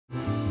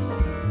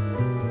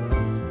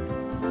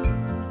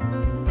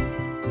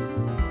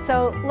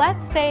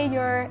let's say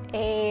you're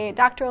a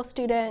doctoral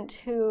student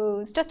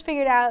who's just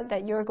figured out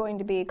that you're going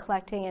to be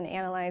collecting and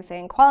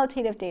analyzing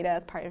qualitative data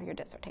as part of your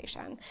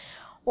dissertation.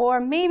 Or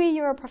maybe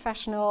you're a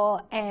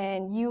professional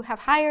and you have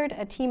hired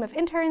a team of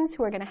interns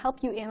who are going to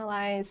help you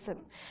analyze a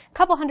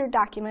couple hundred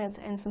documents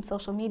and some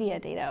social media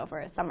data over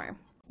a summer.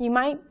 You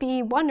might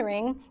be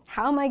wondering,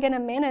 how am I going to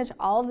manage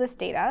all of this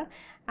data?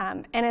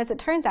 And as it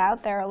turns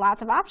out, there are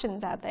lots of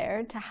options out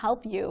there to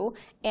help you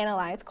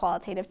analyze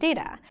qualitative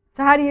data.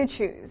 So how do you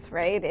choose,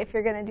 right? If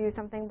you're going to do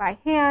something by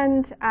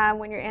hand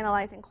when you're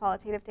analyzing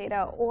qualitative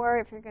data, or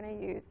if you're going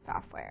to use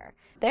software.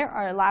 There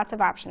are lots of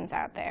options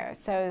out there.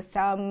 So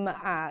some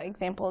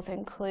examples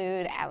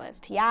include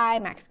atlas.ti,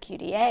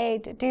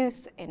 MaxQDA,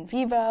 Deduce,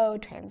 NVivo,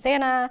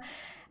 Transana,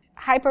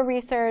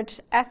 HyperResearch,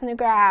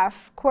 Ethnograph,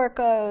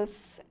 Quarkos,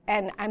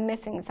 and I'm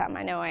missing some,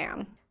 I know I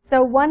am.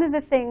 So one of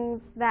the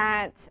things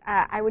that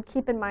I would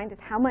keep in mind is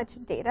how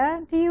much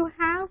data do you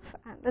have?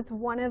 That's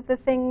one of the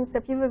things.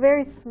 If you have a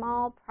very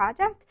small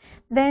project,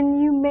 then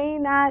you may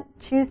not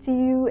choose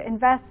to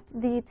invest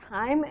the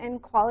time in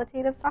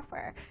qualitative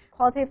software.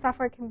 Qualitative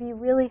software can be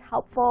really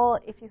helpful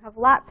if you have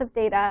lots of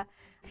data,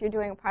 if you're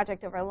doing a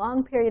project over a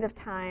long period of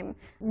time.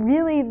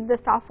 Really, the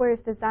software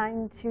is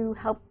designed to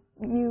help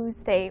you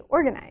stay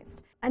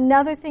organized.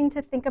 Another thing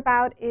to think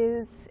about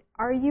is,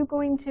 are you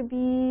going to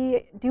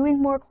be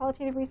doing more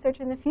qualitative research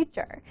in the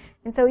future?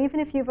 And so even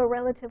if you have a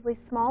relatively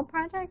small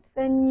project,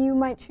 then you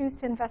might choose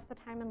to invest the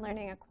time in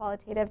learning a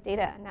qualitative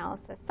data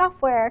analysis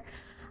software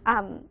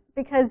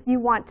because you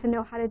want to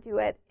know how to do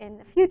it in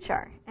the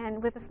future.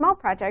 And with a small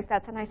project,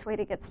 that's a nice way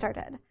to get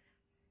started.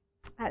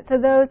 So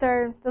those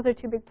are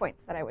 2 big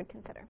points that I would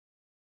consider.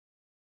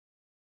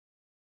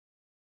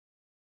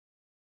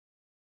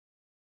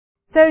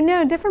 So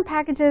no, different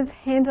packages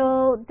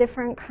handle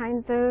different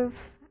kinds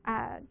of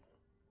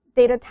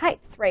data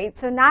types, right?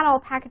 So not all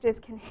packages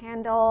can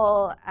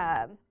handle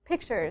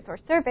pictures or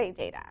survey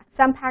data.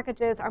 Some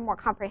packages are more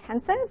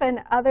comprehensive, and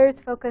others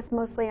focus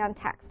mostly on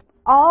text.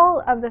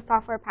 All of the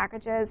software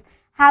packages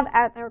have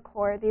at their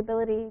core the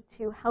ability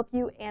to help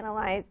you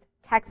analyze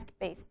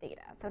text-based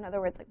data. So in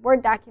other words, like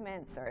Word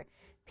documents or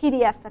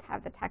PDFs that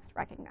have the text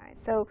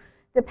recognized. So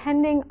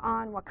depending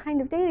on what kind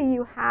of data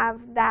you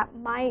have, that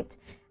might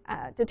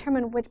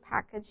determine which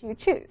package you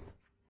choose.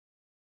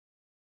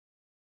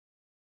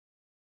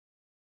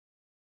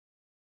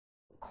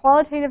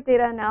 Qualitative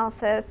data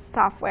analysis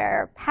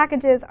software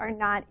packages are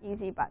not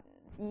easy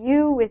buttons.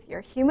 You, with your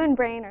human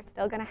brain, are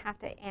still going to have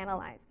to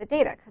analyze the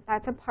data because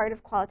that's a part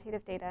of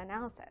qualitative data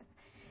analysis.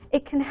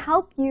 It can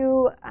help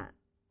you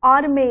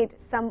automate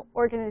some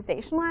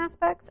organizational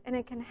aspects, and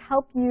it can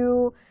help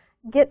you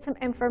get some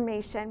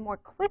information more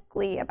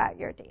quickly about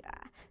your data.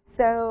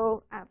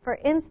 So for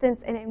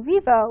instance, in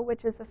NVivo,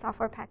 which is the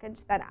software package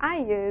that I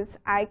use,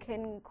 I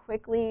can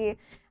quickly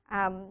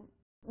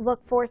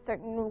look for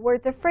certain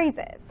words or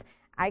phrases.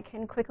 I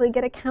can quickly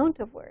get a count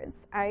of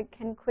words. I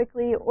can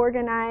quickly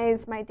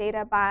organize my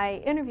data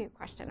by interview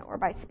question or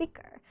by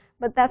speaker.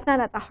 But that's not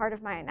at the heart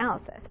of my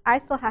analysis. I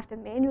still have to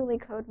manually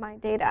code my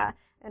data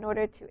in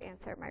order to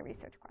answer my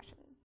research question.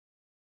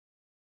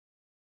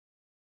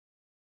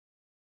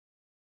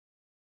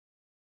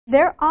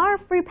 There are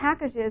free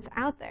packages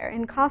out there,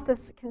 and cost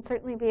can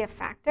certainly be a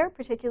factor,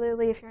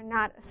 particularly if you're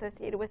not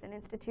associated with an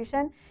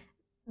institution.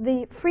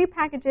 The free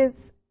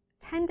packages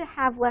tend to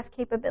have less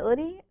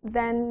capability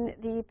than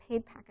the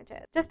paid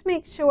packages. Just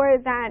make sure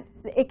that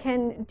it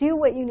can do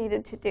what you need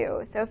it to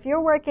do. So if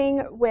you're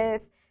working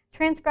with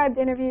transcribed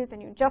interviews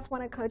and you just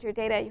want to code your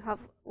data, you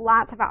have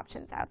lots of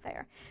options out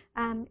there.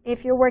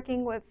 If you're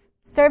working with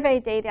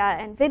survey data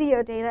and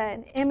video data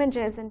and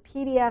images and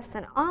PDFs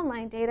and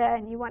online data,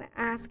 and you want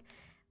to ask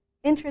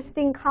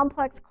interesting,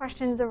 complex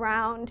questions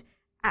around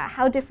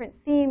how different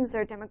themes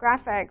or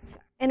demographics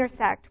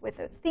intersect with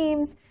those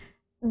themes,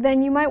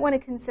 then you might want to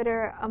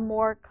consider a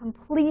more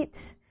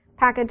complete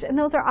package, and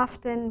those are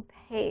often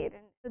paid.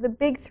 And so the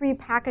big 3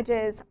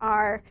 packages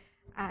are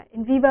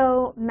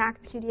NVivo,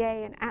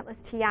 MaxQDA, and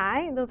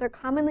atlas.ti. Those are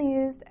commonly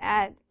used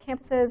at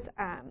campuses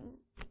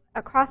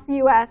across the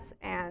US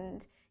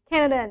and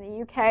Canada and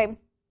the UK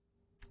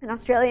and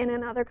Australia and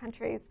in other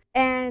countries.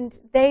 And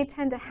they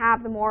tend to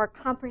have the more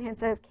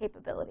comprehensive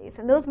capabilities.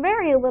 And those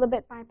vary a little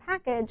bit by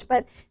package,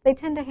 but they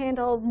tend to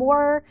handle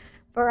more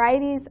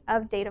varieties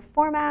of data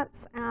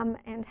formats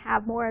and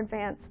have more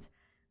advanced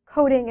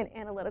coding and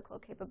analytical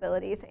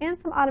capabilities and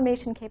some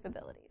automation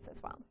capabilities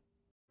as well.